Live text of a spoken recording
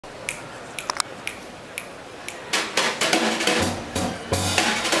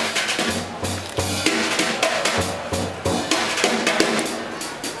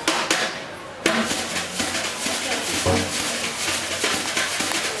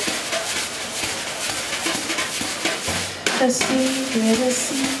A secret,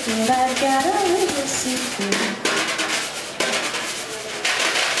 I've got a little secret.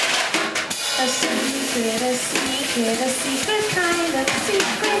 A secret, a secret, a secret kind of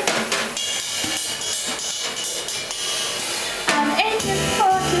secret. I'm aching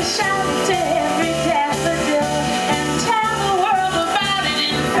for to shout it to every daffodil and tell the world about it.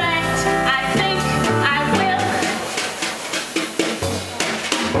 In fact, I think I will.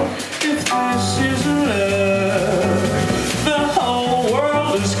 If this is love, the whole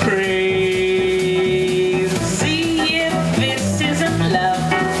world is crazy. If this isn't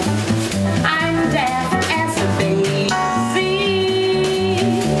love, I'm daft as a daisy,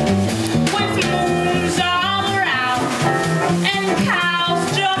 with moons all around and cows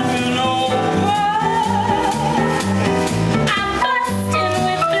jumping over. I'm busting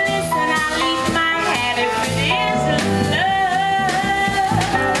with bliss and I'll eat my hat if it isn't love.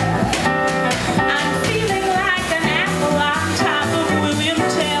 I'm feeling like an apple on top of William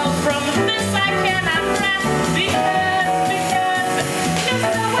Tell. From this I cannot grasp because you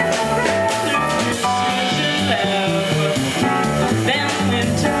know it's a real. If this isn't love, then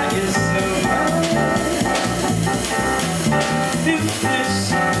winter is summer. If this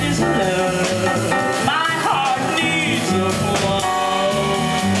is love, my heart needs a flower.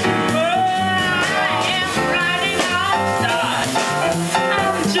 I am riding on stars,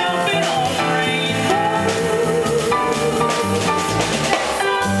 I'm jumping on rainbows.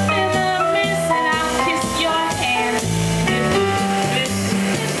 Something amiss and I'll kiss your hand. If this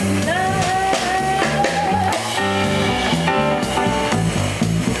is love.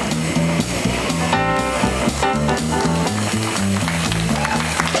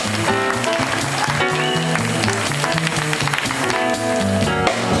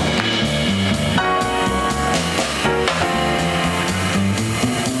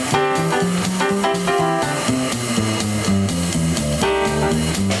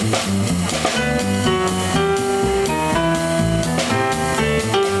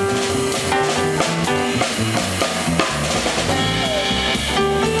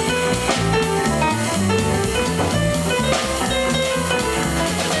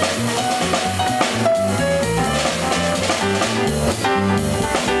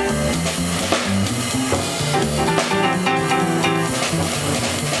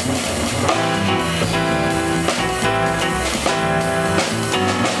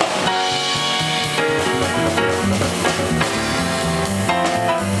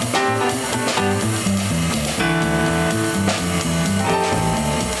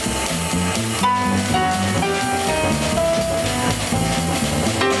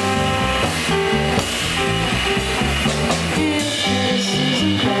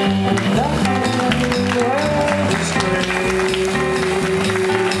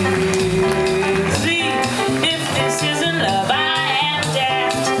 If this isn't love, I am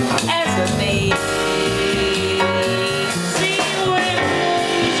daft as a baby.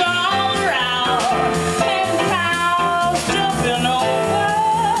 Winds all around and cows jumping over.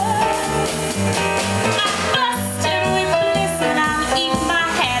 I'm busting with bliss and I'll eat my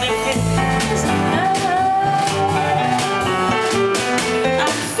hat if it isn't love.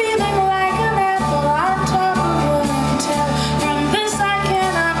 I'm feeling like an apple on top of William Tell. From this I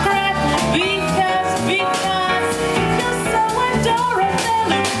cannot grab because you're so adorable.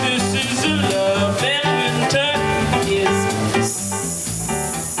 If this is love, then winter is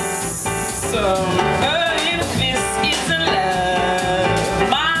summer. If this isn't love,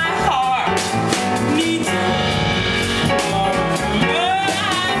 my heart needs more.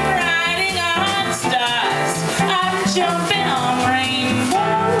 I'm riding on stars, I'm jumping on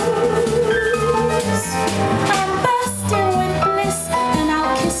rainbows. I'm busting with bliss and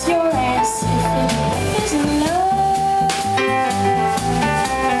I'll kiss your ass if it isn't love.